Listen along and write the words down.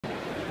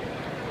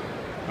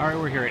All right,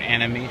 we're here at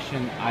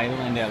Animation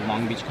Island at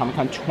Long Beach Comic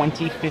Con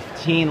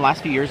 2015.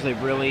 Last few years,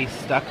 they've really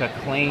stuck a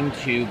claim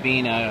to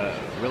being a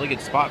really good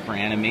spot for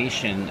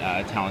animation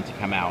talent to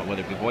come out,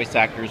 whether it be voice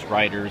actors,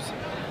 writers,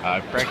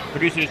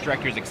 producers,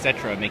 directors,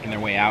 etc., making their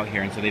way out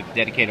here. And so they've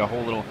dedicated a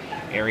whole little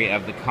area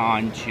of the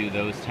con to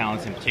those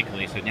talents in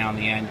particular. So down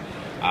the end,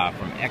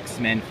 from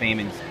X-Men fame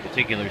in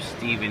particular,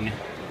 Stephen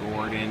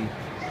Gordon,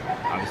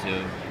 obviously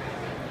a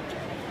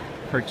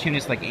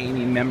cartoonists like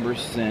Amy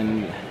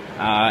Memberson,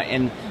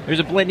 and there's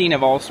a blending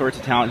of all sorts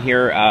of talent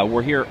here.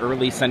 We're here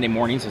early Sunday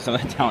morning, so some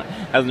of the talent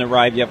hasn't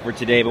arrived yet for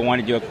today, but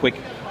wanted to do a quick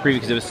preview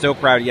because it was so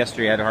crowded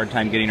yesterday. I had a hard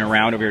time getting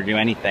around over here to do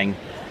anything.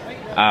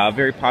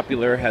 Very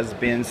popular has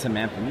been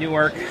Samantha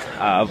Newark,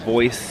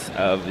 voice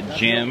of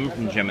Jim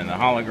from Jim and the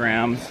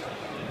Holograms.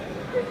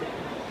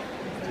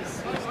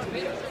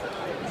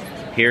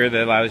 Here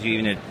that allows you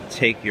even to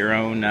take your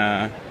own,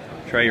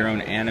 try your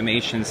own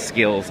animation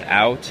skills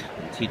out.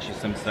 Teach you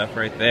some stuff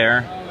right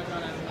there.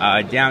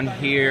 Down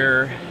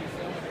here,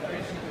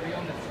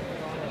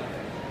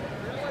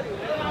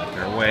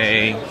 our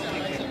way.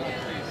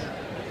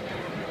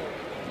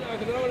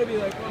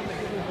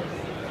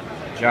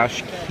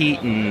 Josh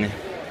Keaton,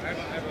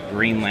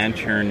 Green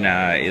Lantern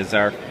is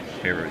our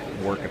favorite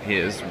work of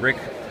his. Rick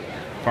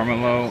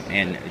Farmelo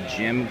and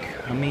Jim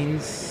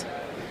Cummings.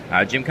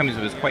 Jim Cummings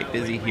was quite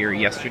busy here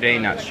yesterday.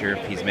 Not sure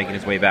if he's making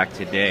his way back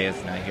today.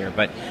 It's not here,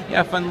 but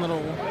yeah, fun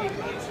little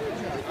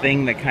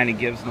thing that kind of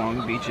gives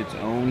Long Beach its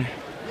own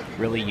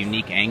really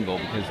unique angle,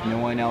 because no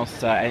one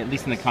else, at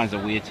least in the cons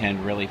that we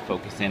attend, really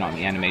focus in on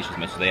the animation as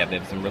much as they have. They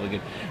have some really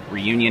good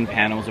reunion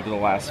panels over the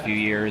last few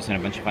years and a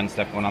bunch of fun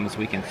stuff going on this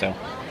weekend. So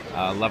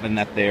loving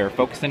that they're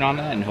focusing on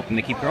that and hoping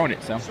to keep growing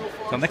it. So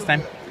until next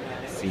time,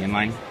 see you in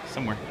line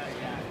somewhere.